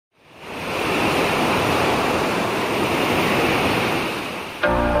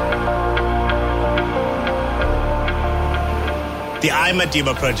The I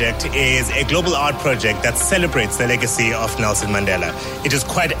Madiba project is a global art project that celebrates the legacy of Nelson Mandela. It is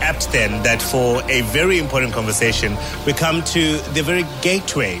quite apt then that for a very important conversation, we come to the very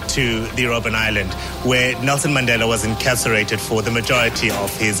gateway to the Robben Island, where Nelson Mandela was incarcerated for the majority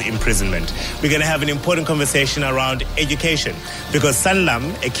of his imprisonment. We're going to have an important conversation around education, because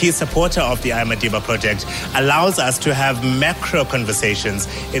Sanlam, a key supporter of the I Madiba project, allows us to have macro conversations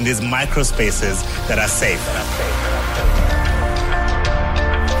in these micro spaces that are safe.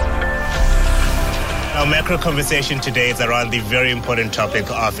 Our macro conversation today is around the very important topic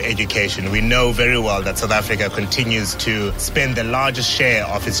of education. We know very well that South Africa continues to spend the largest share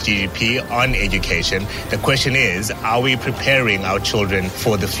of its GDP on education. The question is, are we preparing our children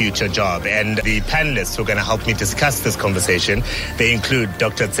for the future job? And the panelists who are going to help me discuss this conversation, they include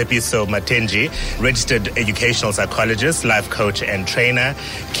Dr. Tshepiso Mathenji, registered educational psychologist, life coach and trainer;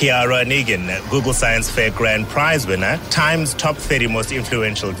 Kiara Negan, Google Science Fair Grand Prize winner; Times Top 30 Most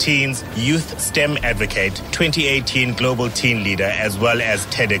Influential Teens, Youth STEM Advocate, 2018 Global Teen Leader, as well as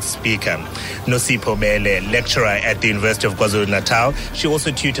TEDx speaker; Nosipho Bele, lecturer at the University of KwaZulu-Natal. She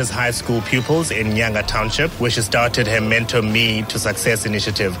also tutors high school pupils in Nyanga Township, where she started her Mentor Me to Success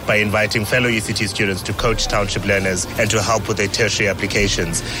initiative by inviting fellow UCT students to coach township learners and to help with their tertiary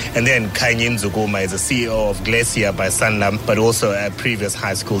applications. And then Khanyi Nzuguma is the CEO of Glacier by Sanlam, but also a previous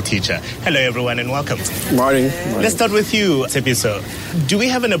high school teacher. Hello, everyone, and welcome. Morning. Let's start with you, Tshepiso. Do we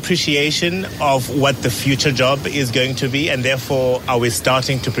have an appreciation of what the future job is going to be, and therefore are we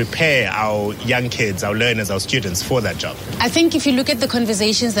starting to prepare our young kids, our learners, our students for that job? I think if you look at the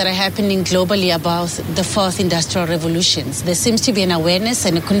conversations that are happening globally about the fourth industrial revolutions, there seems to be an awareness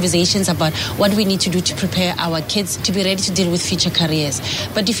and conversations about what we need to do to prepare our kids to be ready to deal with future careers.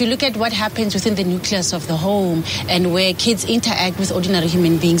 But if you look at what happens within the nucleus of the home and where kids interact with ordinary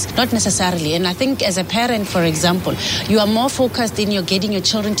human beings, not necessarily. And I think as a parent, for example, you are more focused in your getting your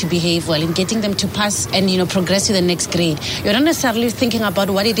children to behave well, in getting them to pass and progress to the next grade. You're not necessarily thinking about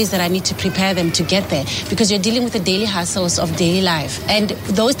what it is that I need to prepare them to get there, because you're dealing with the daily hassles of daily life. And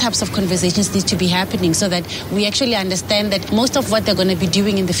those types of conversations need to be happening so that we actually understand that most of what they're going to be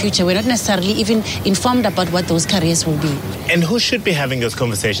doing in the future, we're not necessarily even informed about what those careers will be. And who should be having those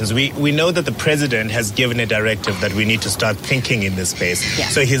conversations? We know that the president has given a directive that we need to start thinking in this space. Yeah.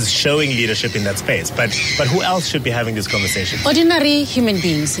 So he's showing leadership in that space. But who else should be having these conversations? Ordinary human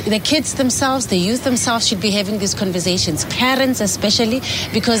beings, the kids themselves, the youth themselves should be having these conversations, parents especially,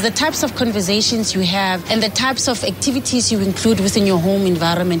 because the types of conversations you have and the types of activities you include within your home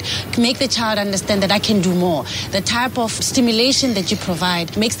environment make the child understand that I can do more. The type of stimulation that you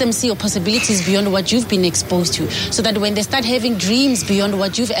provide makes them see possibilities beyond what you've been exposed to, so that when they start having dreams beyond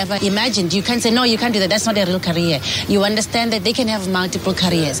what you've ever imagined, you can't say, no, you can't do that, that's not a real career. You understand that they can have multiple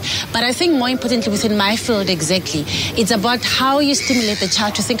careers. But I think more importantly within my field exactly, it's about how you stimulate the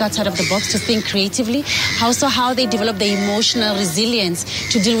child to think outside of the box, to think creatively, also how they develop the emotional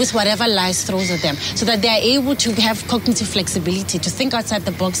resilience to deal with whatever life throws at them, so that they are able to have cognitive flexibility, to think outside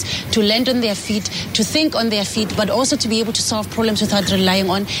the box, to land on their feet, to think on their feet, but also to be able to solve problems without relying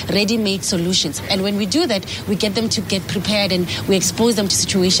on ready-made solutions. And when we do that, we get them to get prepared and we expose them to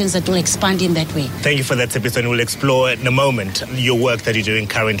situations that will expand in that way. Thank you for that, Tshepiso, and we'll explore in a moment your work that you're doing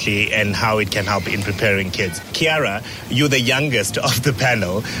currently and how it can help in preparing kids. Kiara, you're the youngest of the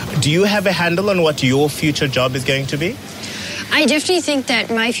panel. Do you have a handle on what your future job is going to be? I definitely think that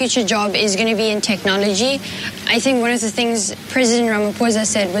my future job is going to be in technology. I think one of the things President Ramaphosa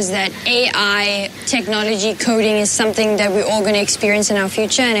said was that AI, technology, coding is something that we're all going to experience in our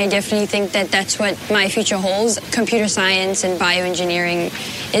future, and I definitely think that that's what my future holds. Computer science and bioengineering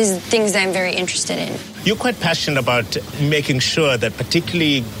is things that I'm very interested in. You're quite passionate about making sure that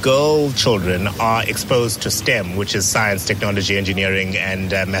particularly girl children are exposed to STEM, which is science, technology, engineering,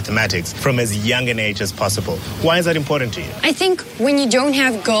 and mathematics, from as young an age as possible. Why is that important to you? I think when you don't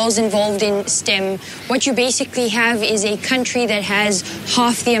have girls involved in STEM, what you basically have is a country that has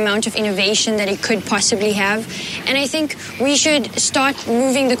half the amount of innovation that it could possibly have. And I think we should start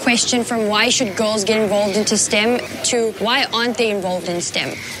moving the question from why should girls get involved into STEM to why aren't they involved in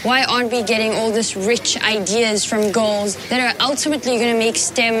STEM? Why aren't we getting all this rich ideas from girls that are ultimately going to make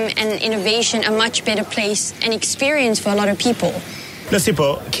STEM and innovation a much better place and experience for a lot of people?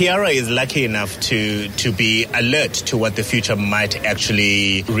 Nosipho, Kiara is lucky enough to be alert to what the future might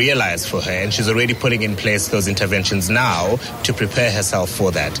actually realize for her, and she's already putting in place those interventions now to prepare herself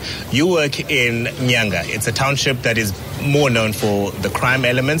for that. You work in Nyanga. It's a township that is more known for the crime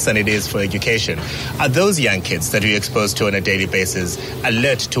elements than it is for education. Are those young kids that you're exposed to on a daily basis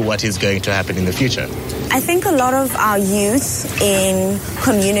alert to what is going to happen in the future? I think a lot of our youth in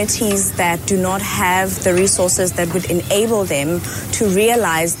communities that do not have the resources that would enable them to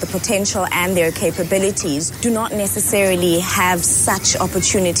realize the potential and their capabilities do not necessarily have such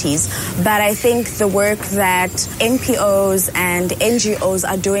opportunities. But I think the work that NPOs and NGOs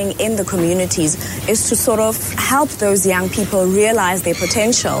are doing in the communities is to sort of help those young people realize their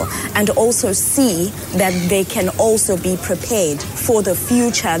potential and also see that they can also be prepared for the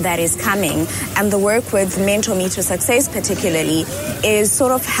future that is coming. And the work with Mentor Me to Success particularly is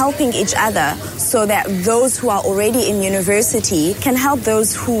sort of helping each other so that those who are already in university can help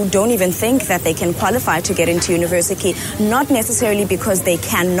those who don't even think that they can qualify to get into university, not necessarily because they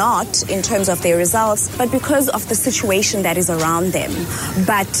cannot in terms of their results, but because of the situation that is around them.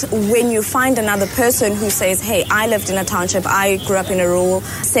 But when you find another person who says, hey, I lived in a township, I grew up in a rural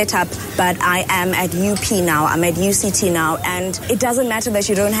setup, but I am at UP now, I'm at UCT now, and it doesn't matter that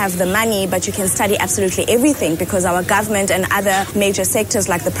you don't have the money, but you can study absolutely everything because our government and other major sectors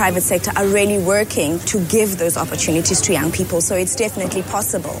like the private sector are really working to give those opportunities to young people. So it's definitely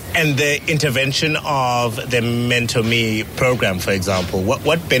possible. And the intervention of the Mentor Me program, for example,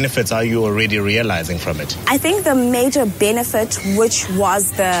 what benefits are you already realizing from it? I think the major benefit, which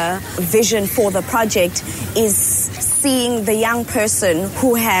was the vision for the project, is seeing the young person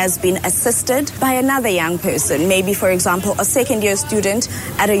who has been assisted by another young person. Maybe, for example, a second-year student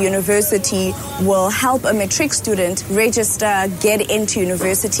at a university will help a matric student register, get into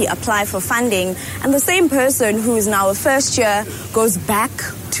university, apply for funding, and the same person who is now a first year goes back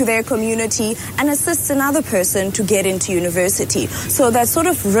to their community and assists another person to get into university. So that sort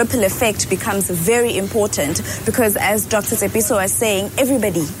of ripple effect becomes very important because, as Dr. Tsepiso was saying,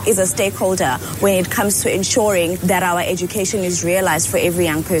 everybody is a stakeholder when it comes to ensuring that our education is realized for every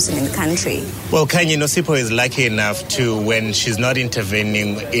young person in the country. Well, Kanye Nosipho is lucky enough to, when she's not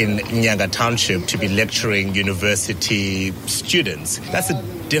intervening in Nyanga Township, to be lecturing university students. That's a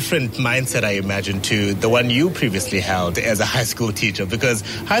different mindset, I imagine, to the one you previously held as a high school teacher, because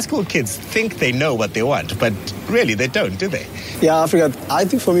high school kids think they know what they want, but really they don't, do they? Yeah, Africa, I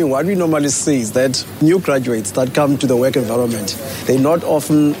think for me, what we normally see is that new graduates that come to the work environment, they're not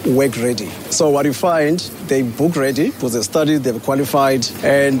often work ready. So what you find, they book ready because they studied, they've qualified,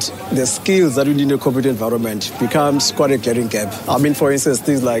 and the skills that you need in a competent environment becomes quite a glaring gap. I mean, for instance,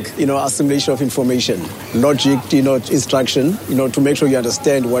 things like, assimilation of information, logic, instruction, to make sure you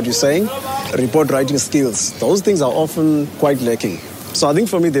understand what you're saying, report writing skills. Those things are often quite lacking. So I think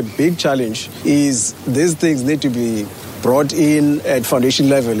for me, the big challenge is these things need to be brought in at foundation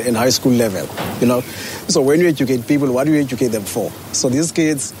level and high school level, So when you educate people, what do you educate them for? So these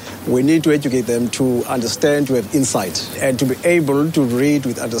kids, we need to educate them to understand, to have insight, and to be able to read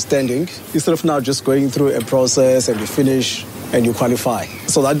with understanding, instead of now just going through a process and you finish and you qualify.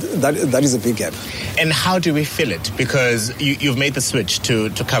 So that is a big gap. And how do we fill it? Because you've made the switch to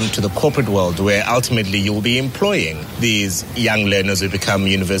come to the corporate world, where ultimately you'll be employing these young learners who become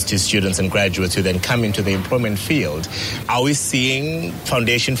university students and graduates who then come into the employment field. Are we seeing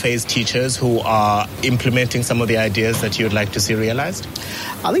foundation phase teachers who are implementing some of the ideas that you would like to see realized?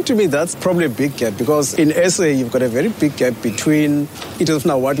 I think to me that's probably a big gap, because in SA you've got a very big gap between in terms of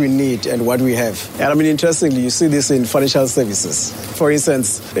now what we need and what we have. And I mean, interestingly, you see this in financial services. For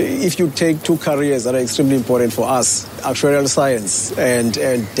instance, if you take two careers that are extremely important for us, actuarial science and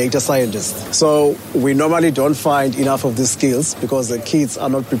data scientists. So we normally don't find enough of these skills because the kids are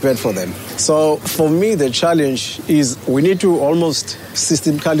not prepared for them. So for me, the challenge is we need to almost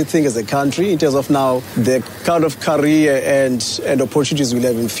systemically think as a country in terms of now the kind of career and opportunities we'll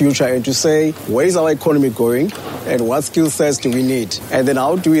have in future, and to say, where is our economy going and what skill sets do we need? And then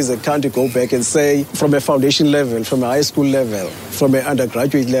how do we as a country go back and say, from a foundation level, from a high school level, from an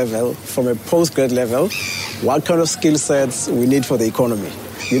undergraduate level, from a postgrad level, what kind of skill sets we need for the economy?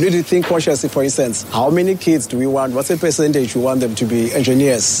 You need to think consciously, for instance, how many kids do we want? What's the percentage we want them to be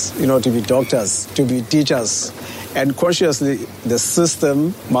engineers, to be doctors, to be teachers? And consciously, the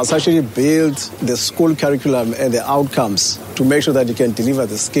system must actually build the school curriculum and the outcomes to make sure that you can deliver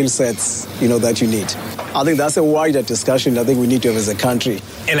the skill sets, that you need. I think that's a wider discussion I think we need to have as a country.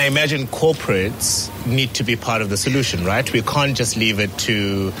 And I imagine corporates need to be part of the solution, right? We can't just leave it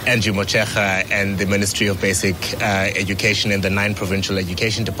to Angie Motshekga and the Ministry of Basic Education and the 9 provincial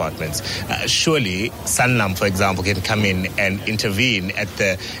education departments. Surely Sanlam, for example, can come in and intervene at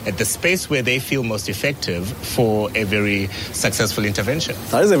the space where they feel most effective for a very successful intervention.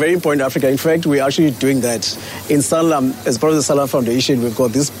 That is a very important, Africa. In fact, we're actually doing that. In Sanlam, as part of the Sanlam Foundation, we've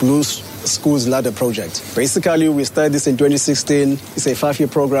got this Blue Schools Ladder project. Basically, we started this in 2016. It's a 5-year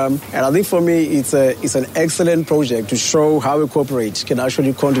program. And I think for me, it's an excellent project to show how a corporate can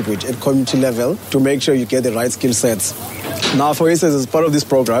actually contribute at community level to make sure you get the right skill sets. Now, for instance, as part of this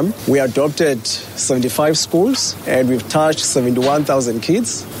program, we adopted 75 schools and we've touched 71,000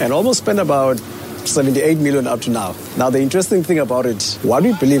 kids and almost spent about 78 million up to now. Now, the interesting thing about it, what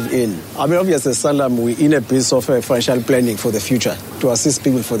we believe in, I mean, obviously, Sanlam, we're in a business of financial planning for the future, to assist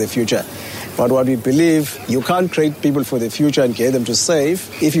people for the future. But what we believe, you can't create people for the future and get them to save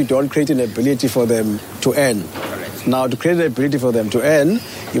if you don't create an ability for them to earn. Now, to create an ability for them to earn,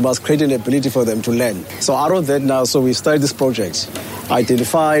 you must create an ability for them to learn. So out of that now, so we started this project.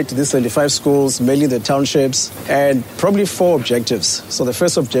 Identified these 75 schools, mainly the townships, and probably 4 objectives. So the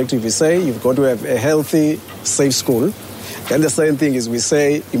first objective, we say you've got to have a healthy, safe school. Then the second thing is we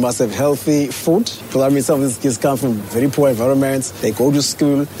say you must have healthy food. Because I mean, some of these kids come from very poor environments. They go to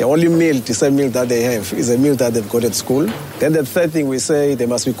school. The only decent meal that they have is a meal that they've got at school. Then the third thing we say there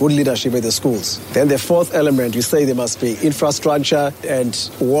must be good leadership at the schools. Then the fourth element, we say there must be infrastructure and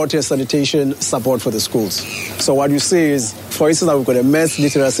water sanitation support for the schools. So what you see is, for instance, we've got a maths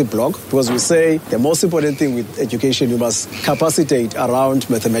literacy block because we say the most important thing with education, you must capacitate around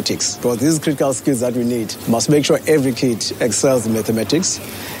mathematics. Because these critical skills that we need, must make sure every kid excels in mathematics.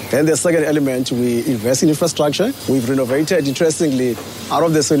 Then the second element, we invest in infrastructure. We've renovated, interestingly, out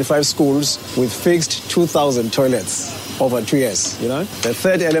of the 75 schools, we've fixed 2,000 toilets over 2 years. The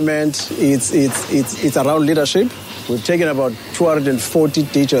third element, it's around leadership. We've taken about 240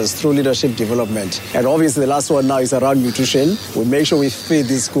 teachers through leadership development. And obviously the last one now is around nutrition. We make sure we feed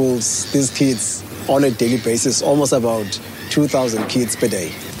these schools, these kids on a daily basis, almost about 2,000 kids per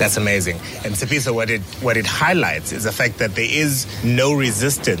day. That's amazing. And Sipiso, what it highlights is the fact that there is no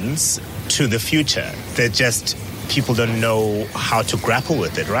resistance to the future. People don't know how to grapple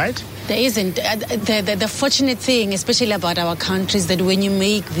with it, right? There isn't. The fortunate thing, especially about our country, is that when you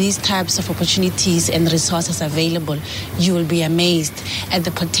make these types of opportunities and resources available, you will be amazed at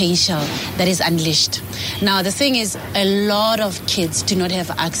the potential that is unleashed. Now, the thing is, a lot of kids do not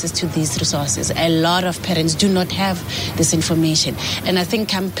have access to these resources. A lot of parents do not have this information. And I think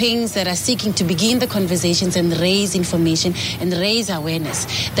campaigns that are seeking to begin the conversations and raise information and raise awareness,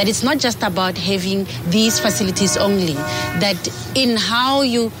 that it's not just about having these facilities only, that in how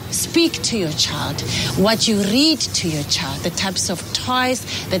you speak to your child, what you read to your child, the types of toys,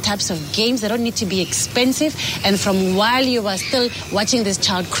 the types of games, they don't need to be expensive. And from while you are still watching this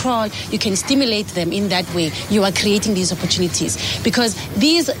child crawl, you can stimulate them in that way. You are creating these opportunities. Because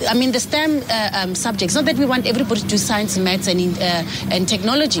the STEM subjects, not that we want everybody to do science, maths, and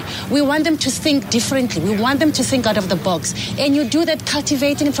technology. We want them to think differently. We want them to think out of the box. And you do that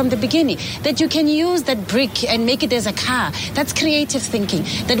cultivating it from the beginning. That you can use that brick and make it as a car. That's creative thinking.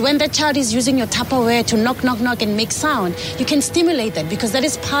 That when that child is using your Tupperware to knock, knock, knock and make sound, you can stimulate that, because that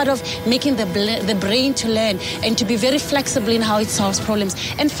is part of making the brain to learn and to be very flexible in how it solves problems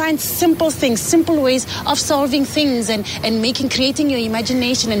and find simple things, simple ways of solving things and creating your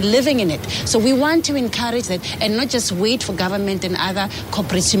imagination and living in it. So we want to encourage that and not just wait for government and other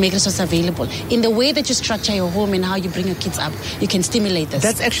corporates to make resources available. In the way that you structure your home and how you bring your kids up, you can stimulate this.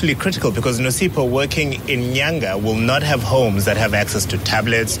 That's actually critical, because Nosipho working in Nyanga will not have homes that have access to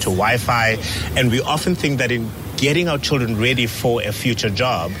tablets, to Wi-Fi, and we often think that in getting our children ready for a future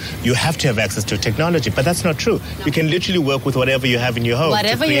job, you have to have access to technology, but that's not true. No. You can literally work with whatever you have in your home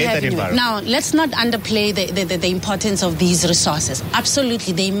to create that environment. Now, let's not underplay the importance of these resources.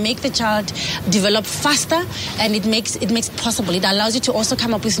 Absolutely, they make the child develop faster, and it makes it possible. It allows you to also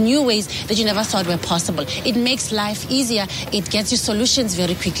come up with new ways that you never thought were possible. It makes life easier. It gets you solutions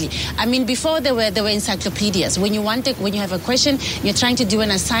very quickly. I mean, before there were encyclopedias. When you have a question, you're trying to do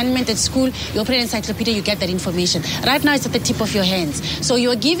an assignment at school, you open an encyclopedia, you get that information. Right now, it's at the tip of your hands. So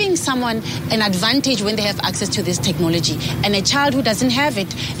you're giving someone an advantage when they have access to this technology. And a child who doesn't have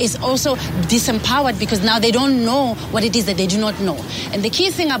it is also disempowered, because now they don't know what it is that they do not know. And the key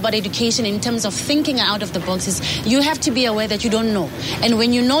thing about education in terms of thinking out of the box is you have to be aware that you don't know. And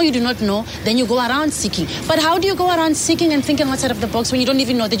when you know you do not know, then you go around seeking. But how do you go around seeking and thinking outside of the box when you don't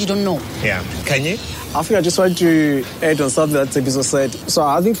even know that you don't know? Yeah. Can you? I think I just want to add on something that Sipiso said. So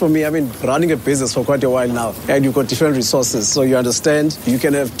I think for me, I've been running a business for quite a while now, and you've got different resources. So you understand, you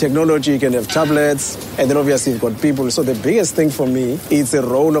can have technology, you can have tablets, and then obviously you've got people. So the biggest thing for me is the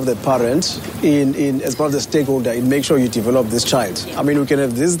role of the parent in as part of the stakeholder in make sure you develop this child. I mean, we can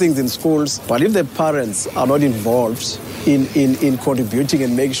have these things in schools, but if the parents are not involved in contributing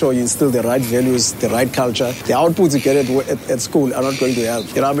and make sure you instill the right values, the right culture, the outputs you get at school are not going to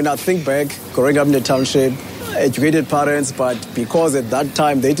help. I mean, I think back growing up in a township, educated parents, but because at that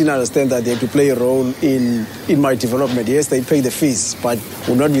time they didn't understand that they had to play a role in my development. Yes, they pay the fees, but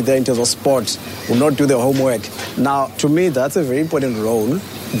will not be there in terms of sport, will not do the homework. Now, to me, that's a very important role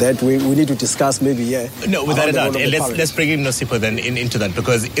that we need to discuss maybe, yeah. No, without a doubt. And let's bring in Nosipho then into that,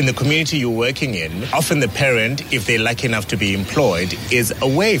 because in the community you're working in, often the parent, if they're lucky enough to be employed, is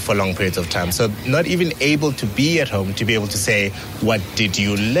away for long periods of time. So not even able to be at home to be able to say, what did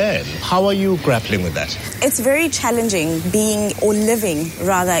you learn? How are you grappling with that? It's very challenging being or living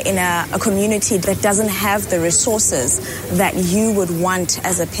rather in a community that doesn't have the resources that you would want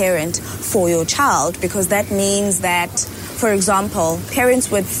as a parent for your child, because that means that, for example, parents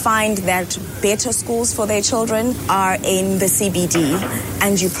would find that better schools for their children are in the CBD,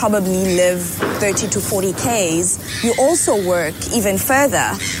 and you probably live 30 to 40 Ks. You also work even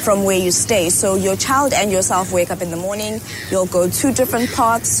further from where you stay. So your child and yourself wake up in the morning, you'll go 2 different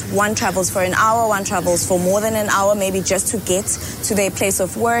paths. One travels for an hour, one travels for more than an hour, maybe just to get to their place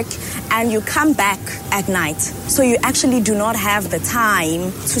of work, and you come back at night. So you actually do not have the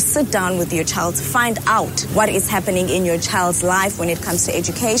time to sit down with your child to find out what is happening in your child's life when it comes to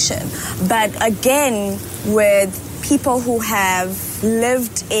education. But again, with people who have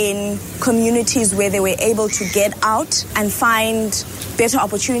lived in communities where they were able to get out and find better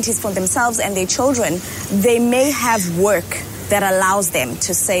opportunities for themselves and their children, they may have work that allows them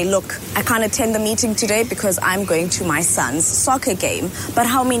to say, look, I can't attend the meeting today because I'm going to my son's soccer game. But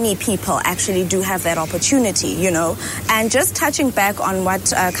how many people actually do have that opportunity, you know? And just touching back on what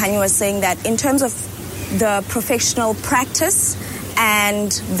Kanye was saying, that in terms of the professional practice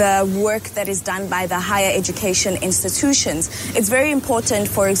and the work that is done by the higher education institutions, it's very important,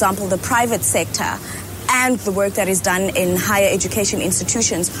 for example, the private sector and the work that is done in higher education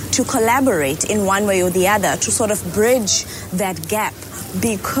institutions to collaborate in one way or the other to sort of bridge that gap,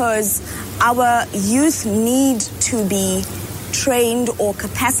 because our youth need to be trained or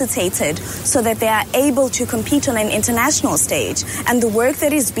capacitated so that they are able to compete on an international stage. And the work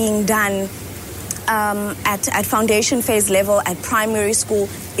that is being done at foundation phase level at primary school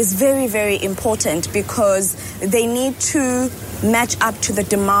is very, very important, because they need to match up to the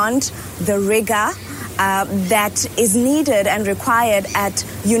demand, the rigor that is needed and required at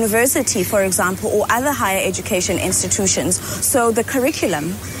university, for example, or other higher education institutions. So the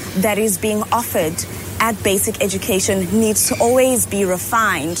curriculum that is being offered at basic education needs to always be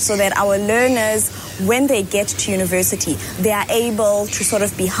refined so that our learners, when they get to university, they are able to sort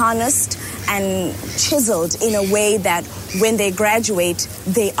of be harnessed and chiseled in a way that when they graduate,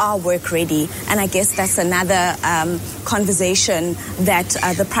 they are work ready. And I guess that's another conversation that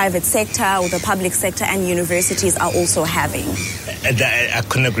the private sector or the public sector and universities are also having. I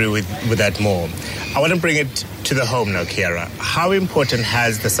couldn't agree with that more. I want to bring it to the home now, Kiara. How important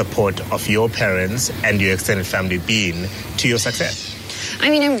has the support of your parents and your extended family been to your success? I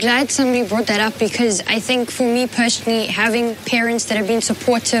mean, I'm glad somebody brought that up, because I think for me personally, having parents that have been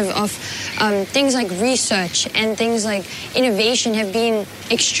supportive of things like research and things like innovation have been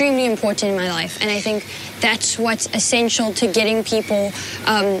extremely important in my life. And I think that's what's essential to getting people,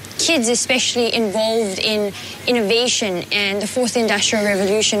 kids especially, involved in innovation and the fourth industrial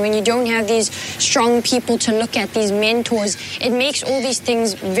revolution. When you don't have these strong people to look at, these mentors, it makes all these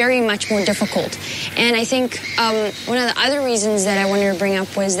things very much more difficult. And I think one of the other reasons that I wanted to bring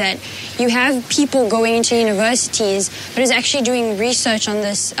up was that you have people going into universities, but I was actually doing research on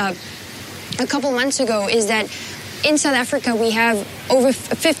this a couple months ago, is that in South Africa, we have over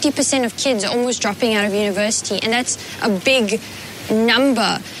 50% of kids almost dropping out of university. And that's a big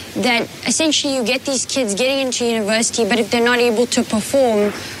number, that essentially you get these kids getting into university, but if they're not able to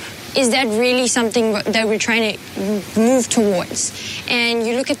perform, is that really something that we're trying to move towards? And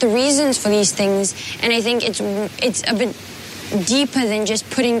you look at the reasons for these things, and I think it's a bit deeper than just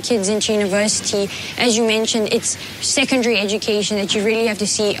putting kids into university. As you mentioned, it's secondary education that you really have to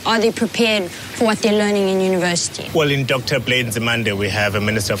see, are they prepared for what they're learning in university? Well, in Dr. Blaine Nzimande, we have a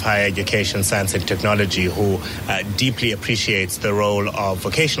Minister of Higher Education, Science and Technology who deeply appreciates the role of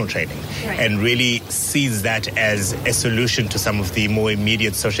vocational training, right, and really sees that as a solution to some of the more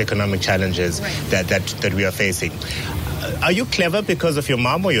immediate socioeconomic challenges, right, that we are facing. Are you clever because of your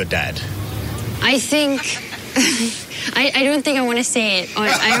mom or your dad? I think... I don't think I want to say it.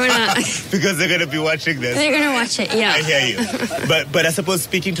 I want to... Because they're going to be watching this. They're going to watch it, yeah. I hear you. But I suppose,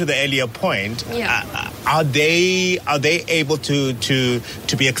 speaking to the earlier point, yeah, are they able to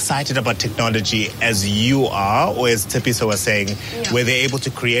be excited about technology as you are, or as Tshepiso was saying, yeah, were they able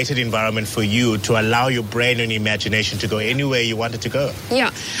to create an environment for you to allow your brain and imagination to go anywhere you wanted to go? Yeah,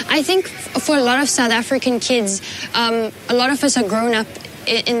 I think for a lot of South African kids, a lot of us are grown up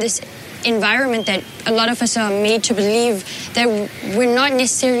in this environment that a lot of us are made to believe that we're not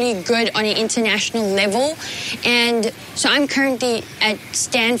necessarily good on an international level. And so I'm currently at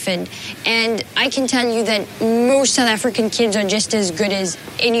Stanford, and I can tell you that most South African kids are just as good as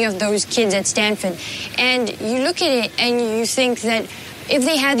any of those kids at Stanford. And you look at it and you think that if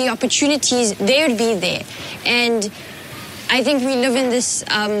they had the opportunities, they would be there. And I think we live in this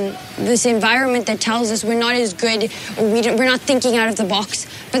this environment that tells us we're not as good, or we're not thinking out of the box.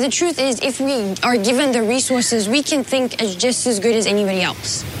 But the truth is, if we are given the resources, we can think as just as good as anybody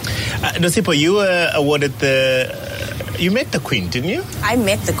else. Nosipho, you were awarded you met the Queen, didn't you? I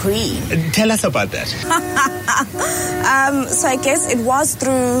met the Queen. Tell us about that. So I guess it was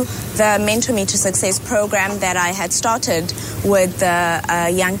through the Mentor Me to Success program that I had started with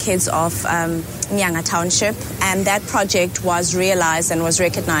the young kids of Nyanga Township, and that project was realized and was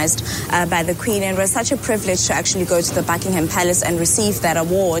recognized by the Queen, and it was such a privilege to actually go to the Buckingham Palace and receive that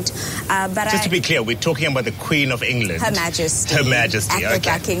award. Just to be clear, we're talking about the Queen of England. Her Majesty. Her Majesty, at the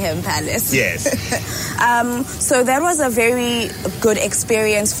Buckingham Palace. Yes. So that was a very good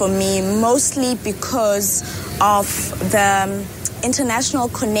experience for me, mostly because of the international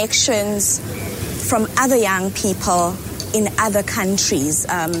connections from other young people in other countries,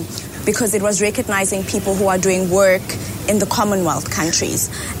 because it was recognizing people who are doing work in the Commonwealth countries.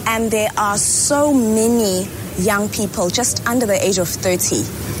 And there are so many young people just under the age of 30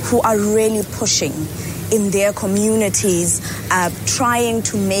 who are really pushing in their communities, trying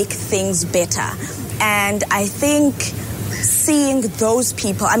to make things better. And I think seeing those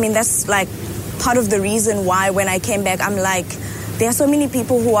people, I mean, that's like part of the reason why when I came back, I'm like, there are so many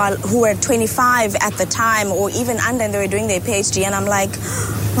people who were 25 at the time or even under, and they were doing their PhD, and I'm like,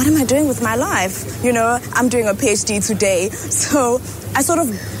 what am I doing with my life? You know, I'm doing a PhD today. So I sort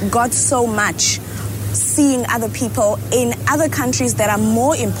of got so much seeing other people in other countries that are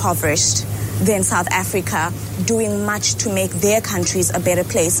more impoverished than South Africa doing much to make their countries a better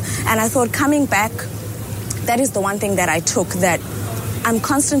place. And I thought, coming back, that is the one thing that I took, that I'm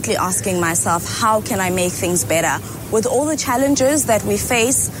constantly asking myself, how can I make things better? With all the challenges that we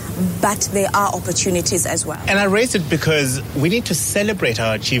face, but there are opportunities as well. And I raised it because we need to celebrate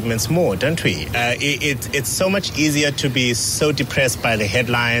our achievements more, don't we? It's so much easier to be so depressed by the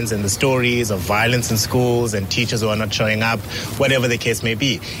headlines and the stories of violence in schools and teachers who are not showing up, whatever the case may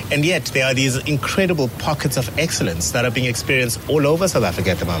be. And yet there are these incredible pockets of excellence that are being experienced all over South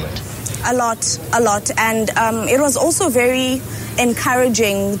Africa at the moment. A lot. And it was also very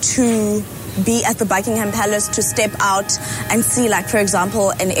encouraging to be at the Buckingham Palace, to step out and see, like, for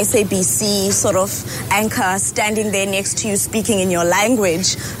example, an SABC sort of anchor standing there next to you speaking in your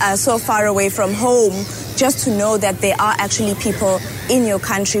language, so far away from home, just to know that there are actually people in your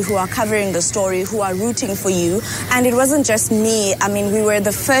country who are covering the story, who are rooting for you. And it wasn't just me. I mean, we were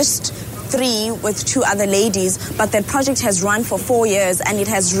the first 3 with 2 other ladies, but that project has run for 4 years, and it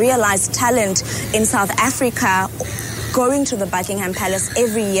has realized talent in South Africa going to the Buckingham Palace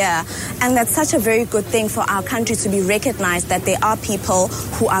every year. And that's such a very good thing for our country, to be recognized that there are people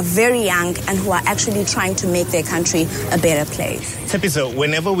who are very young and who are actually trying to make their country a better place. Tsepiso,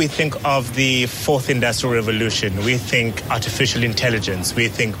 whenever we think of the 4th Industrial Revolution, we think artificial intelligence, we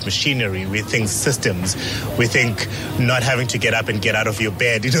think machinery, we think systems, we think not having to get up and get out of your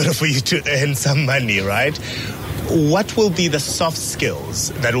bed in order for you to earn some money, right? What will be the soft skills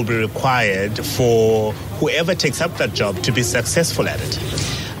that will be required for whoever takes up that job to be successful at it?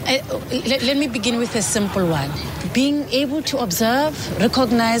 Let me begin with a simple one. Being able to observe,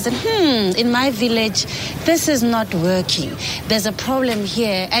 recognize that, in my village, this is not working. There's a problem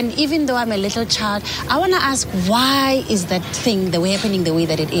here. And even though I'm a little child, I want to ask, why is that thing happening the way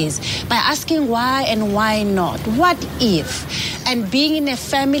that it is? By asking why and why not. What if? And being in a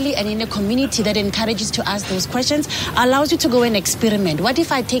family and in a community that encourages to ask those questions allows you to go and experiment. What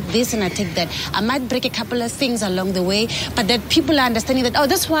if I take this and I take that? I might break a couple of things along the way, but that people are understanding that,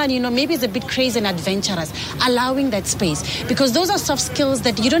 this one, maybe it's a bit crazy and adventurous. Allowing that space, because those are soft skills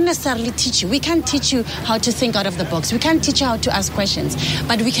that you don't necessarily teach you. We can't teach you how to think out of the box. We can't teach you how to ask questions,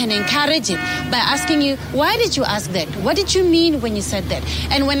 but we can encourage it by asking you, why did you ask that? What did you mean when you said that?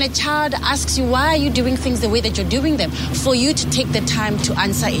 And when a child asks you, why are you doing things the way that you're doing them, for you to take the time to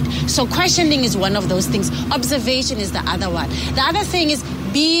answer it. So questioning is one of those things. Observation is the other one. The other thing is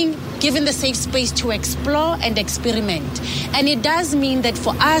being given the safe space to explore and experiment. And it does mean that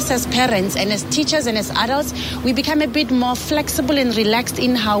for us as parents and as teachers and as adults, we become a bit more flexible and relaxed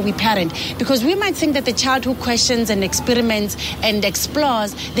in how we parent. Because we might think that the child who questions and experiments and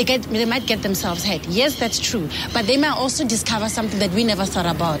explores, they might get themselves hurt. Yes, that's true. But they might also discover something that we never thought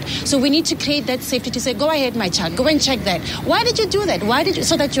about. So we need to create that safety to say, go ahead, my child, go and check that. Why did you do that?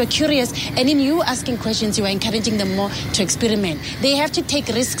 So that you're curious, and in you asking questions, you are encouraging them more to experiment. They have to take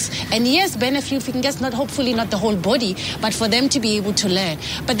risks, and yes, burn a few fingers, hopefully not the whole body, but for them to be able to learn.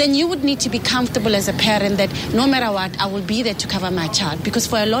 But then you would need to be comfortable as a parent that no matter what, I will be there to cover my child. Because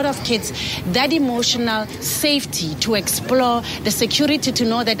for a lot of kids, that emotional safety to explore, the security to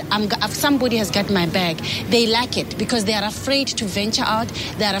know that somebody has got my back, they lack it because they are afraid to venture out.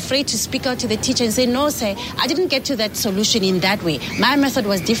 They are afraid to speak out to the teacher and say, no, sir, I didn't get to that solution in that way. My method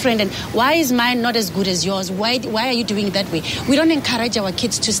was different, and why is mine not as good as yours? Why are you doing it that way? We don't encourage our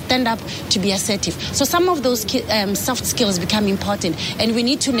kids to stand up, to be assertive. So some of those soft skills become important, and we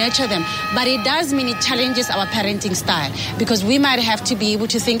need to nurture them. But it does mean it challenges our parenting style, because we might have to be able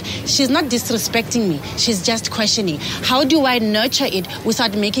to think, she's not disrespecting me, she's just questioning. How do I nurture it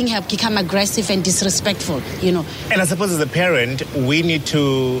without making her become aggressive and disrespectful, And I suppose as a parent, we need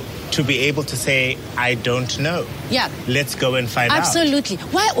to be able to say, I don't know. Yeah. Let's go and find out. Absolutely.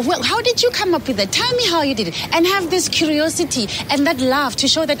 How did you come up with that? Tell me how you did it. And have this curiosity and that love to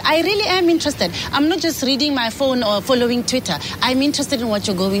show that I really am interested. I'm not just reading my phone or following Twitter. I'm interested in what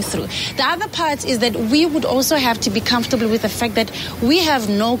you're going through. The other part is that we would also have to be comfortable with the fact that we have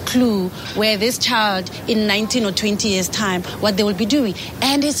no clue where this child in 19 or 20 years' time, what they will be doing.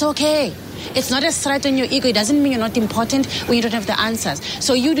 And it's okay. It's not a threat on your ego. It doesn't mean you're not important when you don't have the answers.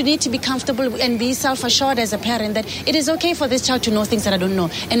 So you do need to be comfortable and be self-assured as a parent that it is okay for this child to know things that I don't know,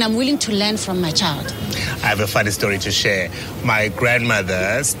 and I'm willing to learn from my child. I have a funny story to share. My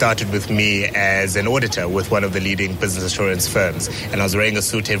grandmother started with me as an auditor with one of the leading business assurance firms, and I was wearing a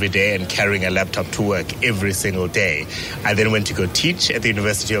suit every day and carrying a laptop to work every single day. I then went to go teach at the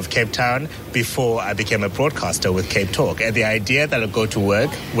University of Cape Town before I became a broadcaster with Cape Talk. And the idea that I'd go to work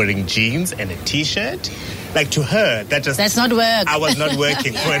wearing jeans and a T-shirt, like to her, that's not work. I was not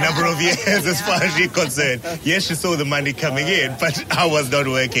working for a number of years as far as she's concerned. Yes, she saw the money coming in, but I was not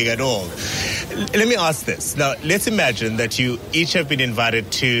working at all. Let me ask this. Now, let's imagine that you each have been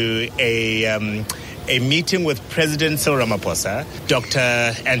invited to a meeting with President Cyril Ramaphosa, Dr.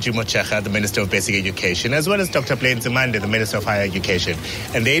 Andrew Motshekga, the Minister of Basic Education, as well as Dr. Blane Nzimande, the Minister of Higher Education.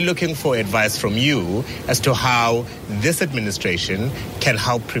 And they're looking for advice from you as to how this administration can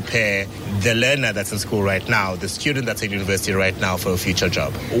help prepare the learner that's in school right now, the student that's in university right now for a future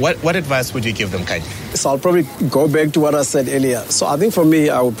job. What advice would you give them, Kaidi? So I'll probably go back to what I said earlier. So I think for me,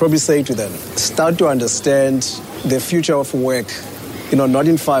 I would probably say to them, start to understand the future of work, not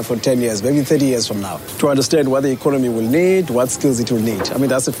in 5 or 10 years, maybe 30 years from now, to understand what the economy will need, what skills it will need. I mean,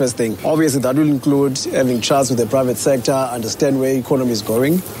 that's the first thing. Obviously, that will include having chats with the private sector, understand where the economy is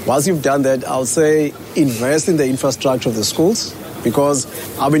going. Once you've done that, I would say invest in the infrastructure of the schools, because,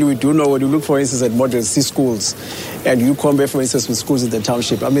 we do know when you look, for instance, at Model C schools, and you compare, for instance, with schools in the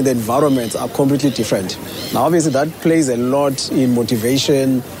township, the environments are completely different. Now, obviously, that plays a lot in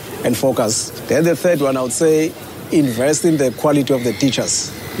motivation and focus. Then the third one, I would say, invest in the quality of the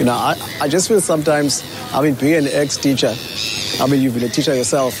teachers. I just feel sometimes, being an ex-teacher, you've been a teacher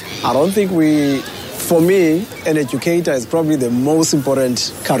yourself, I don't think for me, an educator is probably the most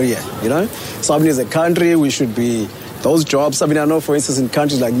important career, So, as a country, we should be, those jobs, I know, for instance, in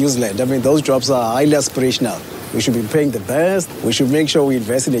countries like New Zealand, those jobs are highly aspirational. We should be paying the best. We should make sure we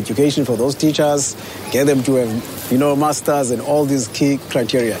invest in education for those teachers, get them to have, masters and all these key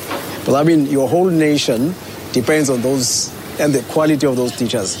criteria. But, your whole nation depends on those and the quality of those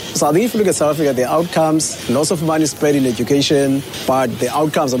teachers. So I think if you look at South Africa, the outcomes, lots of money spent in education, but the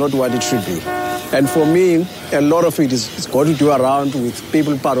outcomes are not what it should be. And for me, a lot of it is got to do around with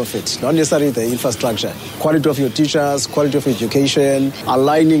people part of it, not necessarily the infrastructure. Quality of your teachers, quality of education,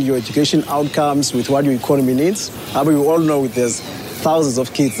 aligning your education outcomes with what your economy needs. We all know there's thousands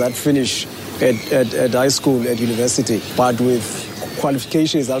of kids that finish at high school, at university, but with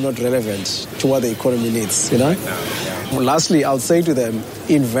qualifications are not relevant to what the economy needs, Lastly, I'll say to them,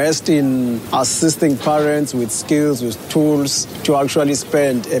 invest in assisting parents with skills, with tools to actually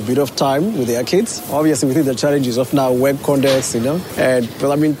spend a bit of time with their kids. Obviously, within the challenges of now work context,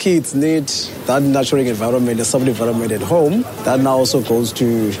 but kids need that nurturing environment, a supportive environment at home. That now also goes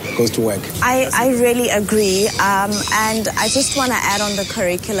to work. I really agree, and I just want to add on the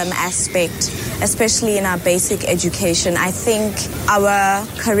curriculum aspect, especially in our basic education. I think our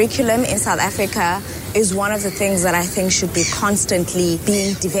curriculum in South Africa is one of the things that I think should be constantly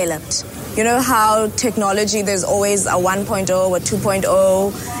being developed. You know how technology, there's always a 1.0, a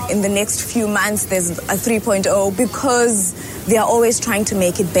 2.0. In the next few months, there's a 3.0 because they are always trying to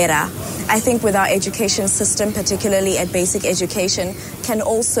make it better. I think with our education system, particularly at basic education, can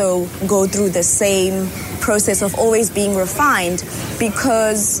also go through the same process of always being refined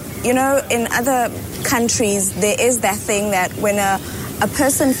because, you know, in other countries, there is that thing that when a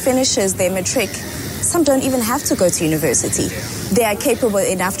person finishes their matric, some don't even have to go to university. They are capable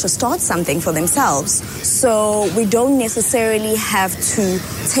enough to start something for themselves. So we don't necessarily have to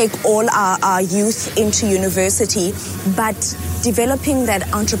take all our youth into university, but developing that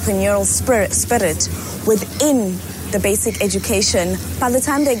entrepreneurial spirit within the basic education, by the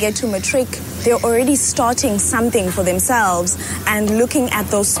time they get to matric, they're already starting something for themselves and looking at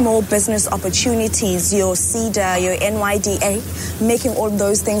those small business opportunities, your CEDA, your NYDA, making all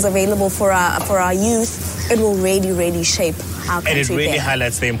those things available for our youth. It will really, really shape our country. And it really better.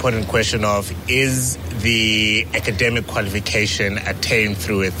 highlights the important question of, is the academic qualification attained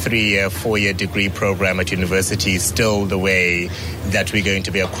through a 3-year, 4-year degree program at university still the way that we're going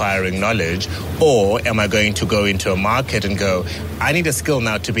to be acquiring knowledge? Or am I going to go into a market and go, I need a skill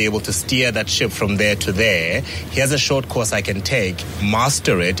now to be able to steer that ship from there to there. Here's a short course I can take,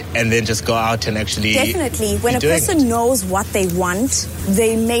 master it, and then just go out and actually... Definitely. When a person knows what they want,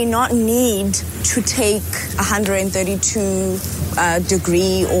 they may not need to take 132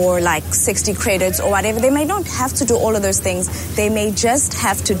 degree or like 60 credits or whatever. They may not have to do all of those things. They may just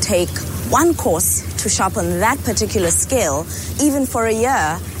have to take one course to sharpen that particular skill, even for a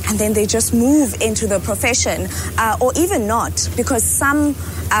year, and then they just move into the profession, or even not, because some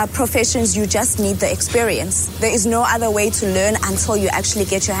professions you just need the experience. There is no other way to learn until you actually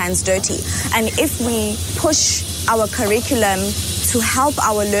get your hands dirty. And if we push our curriculum to help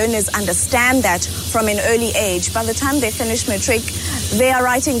our learners understand that from an early age, by the time they finish matric, they are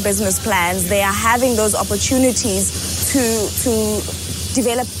writing business plans, they are having those opportunities to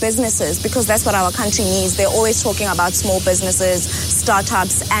develop businesses, because that's what our country needs. They're always talking about small businesses,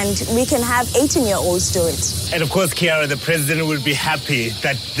 startups, and we can have 18-year-olds do it. And of course, Kiara, the president will be happy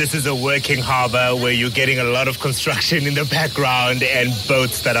that this is a working harbor where you're getting a lot of construction in the background and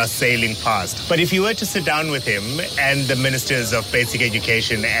boats that are sailing past. But if you were to sit down with him and the ministers of basic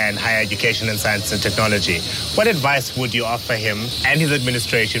education and higher education and science and technology, what advice would you offer him and his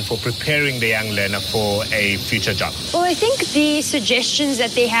administration for preparing the young learner for a future job? Well, I think the suggestions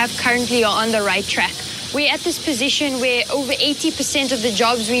that they have currently are on the right track. We're at this position where over 80% of the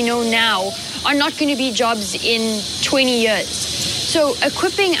jobs we know now are not going to be jobs in 20 years. So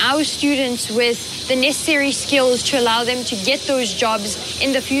equipping our students with the necessary skills to allow them to get those jobs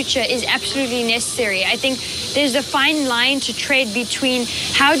in the future is absolutely necessary. I think there's a fine line to tread between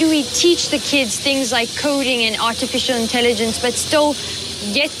how do we teach the kids things like coding and artificial intelligence, but still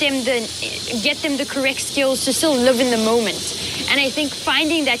get them the correct skills to still live in the moment. And I think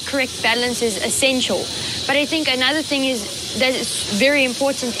finding that correct balance is essential. But I think another thing that is very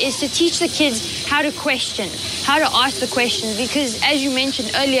important is to teach the kids how to question, how to ask the questions. Because as you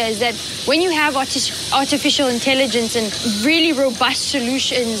mentioned earlier, is that when you have artificial intelligence and really robust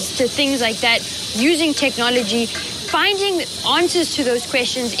solutions to things like that, using technology, finding answers to those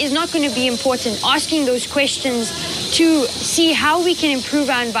questions is not going to be important. Asking those questions to see how we can improve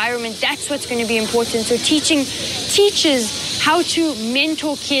our environment, that's what's going to be important. So teaching teachers how to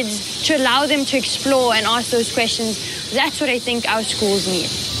mentor kids to allow them to explore and ask those questions, that's what I think our schools need.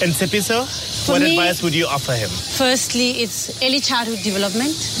 And Tshepiso, what advice would you offer him? Firstly, it's early childhood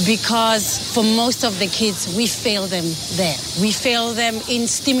development, because for most of the kids, we fail them there. We fail them in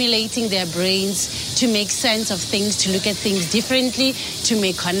stimulating their brains to make sense of things, to look at things differently, to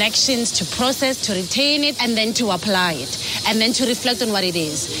make connections, to process, to retain it, and then to apply it, and then to reflect on what it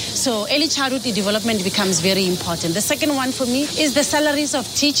is. So early childhood development becomes very important. The second one for me is the salaries of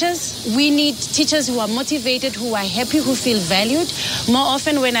teachers. We need teachers who are motivated, who are happy, who feel valued. More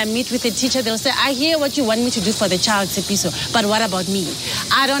often when I meet with a teacher, they'll say, I hear what you want me to do for the child, Tshepiso, but what about me?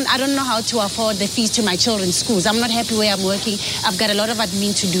 I don't know how to afford the fees to my children's schools. I'm not happy where I'm working. I've got a lot of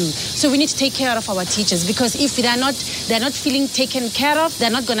admin to do. So we need to take care of our teachers, because if they're not feeling taken care of,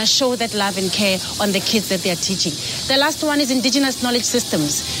 they're not going to show that love and care on the kids that they're teaching. The last one is indigenous knowledge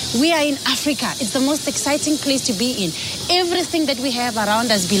systems. We are in Africa. It's the most exciting place to be in. Everything that we have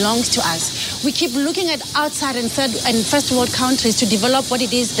around us belongs to us. We keep looking at outside and third and first world countries to develop what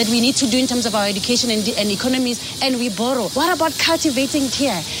it is that we need to do in terms of our education and economies, and we borrow. What about cultivating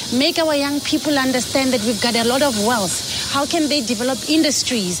here? Make our young people understand that we've got a lot of wealth. How can they develop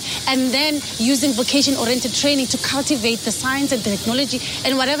industries? And then using in vocation-oriented training to cultivate the science and the technology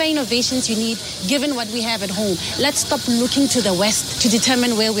and whatever innovations you need, given what we have at home. Let's stop looking to the West to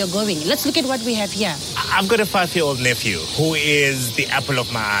determine where we're going. Let's look at what we have here. I've got a 5-year-old nephew who is the apple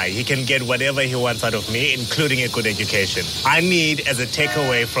of my eye. He can get whatever he wants out of me, including a good education. I need, as a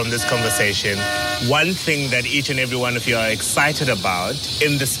takeaway from this conversation, one thing that each and every one of you are excited about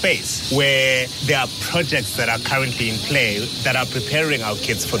in the space, where there are projects that are currently in play that are preparing our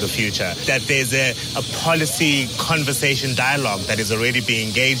kids for the future, that there's a policy conversation dialogue that is already being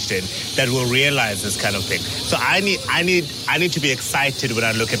engaged in that will realize this kind of thing. So I need to be excited when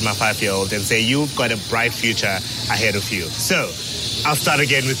I look at my 5-year-old and say, you've got a bright future ahead of you. So I'll start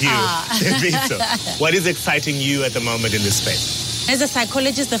again with you. What is exciting you at the moment in this space? As a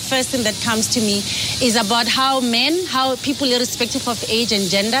psychologist, the first thing that comes to me is about how people irrespective of age and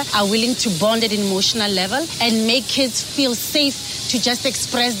gender are willing to bond at an emotional level and make kids feel safe to just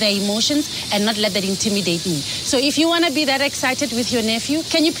express their emotions and not let that intimidate me. So if you want to be that excited with your nephew,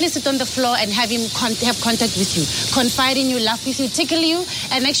 can you please sit on the floor and have him have contact with you, confide in you, laugh with you, tickle you,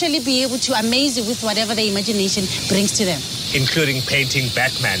 and actually be able to amaze you with whatever the imagination brings to them. Including painting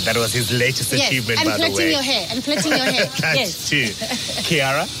Batman. That was his latest achievement, by the way. And plaiting your hair. That's true.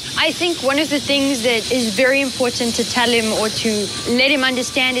 Kiara? I think one of the things that is very important to tell him or to let him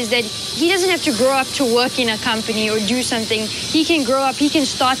understand is that he doesn't have to grow up to work in a company or do something. He can grow up, he can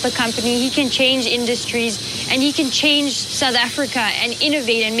start the company, he can change industries, and he can change South Africa and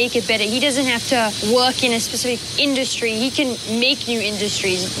innovate and make it better. He doesn't have to work in a specific industry. He can make new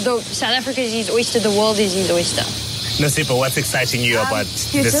industries. Though South Africa is his oyster, the world is his oyster. Nasipa, what's exciting you about this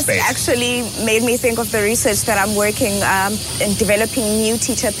space? You just actually made me think of the research that I'm working in developing new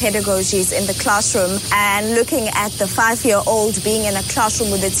teacher pedagogies in the classroom and looking at the 5-year-old being in a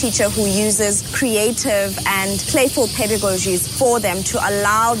classroom with a teacher who uses creative and playful pedagogies for them to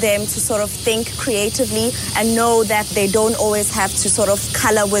allow them to sort of think creatively and know that they don't always have to sort of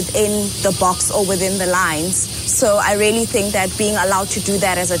color within the box or within the lines. So I really think that being allowed to do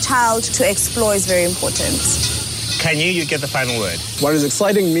that as a child, to explore, is very important. Kanye, you get the final word. What is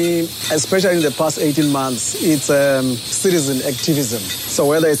exciting me, especially in the past 18 months, it's citizen activism. So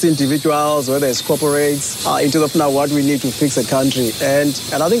whether it's individuals, whether it's corporates, in terms of now what we need to fix a country. And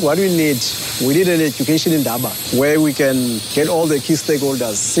I think what we need an education in Daba, where we can get all the key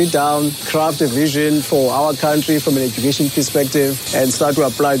stakeholders, sit down, craft a vision for our country from an education perspective, and start to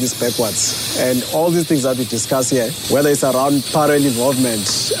apply this backwards. And all these things that we discuss here, whether it's around parent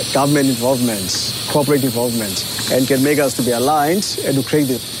involvement, government involvement, corporate involvement, and can make us to be aligned and to create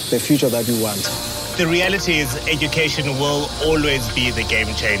the future that we want. The reality is education will always be the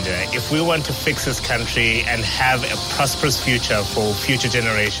game changer. If we want to fix this country and have a prosperous future for future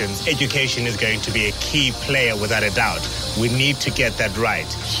generations, education is going to be a key player without a doubt. We need to get that right.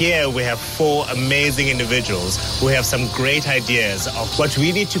 Here we have 4 amazing individuals who have some great ideas of what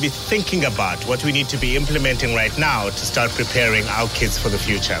we need to be thinking about, what we need to be implementing right now to start preparing our kids for the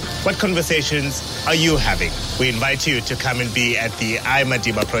future. What conversations are you having? We invite you to come and be at the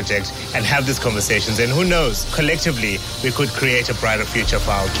iMadiba project and have these conversations. And who knows, collectively, we could create a brighter future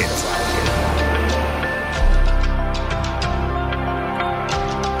for our kids.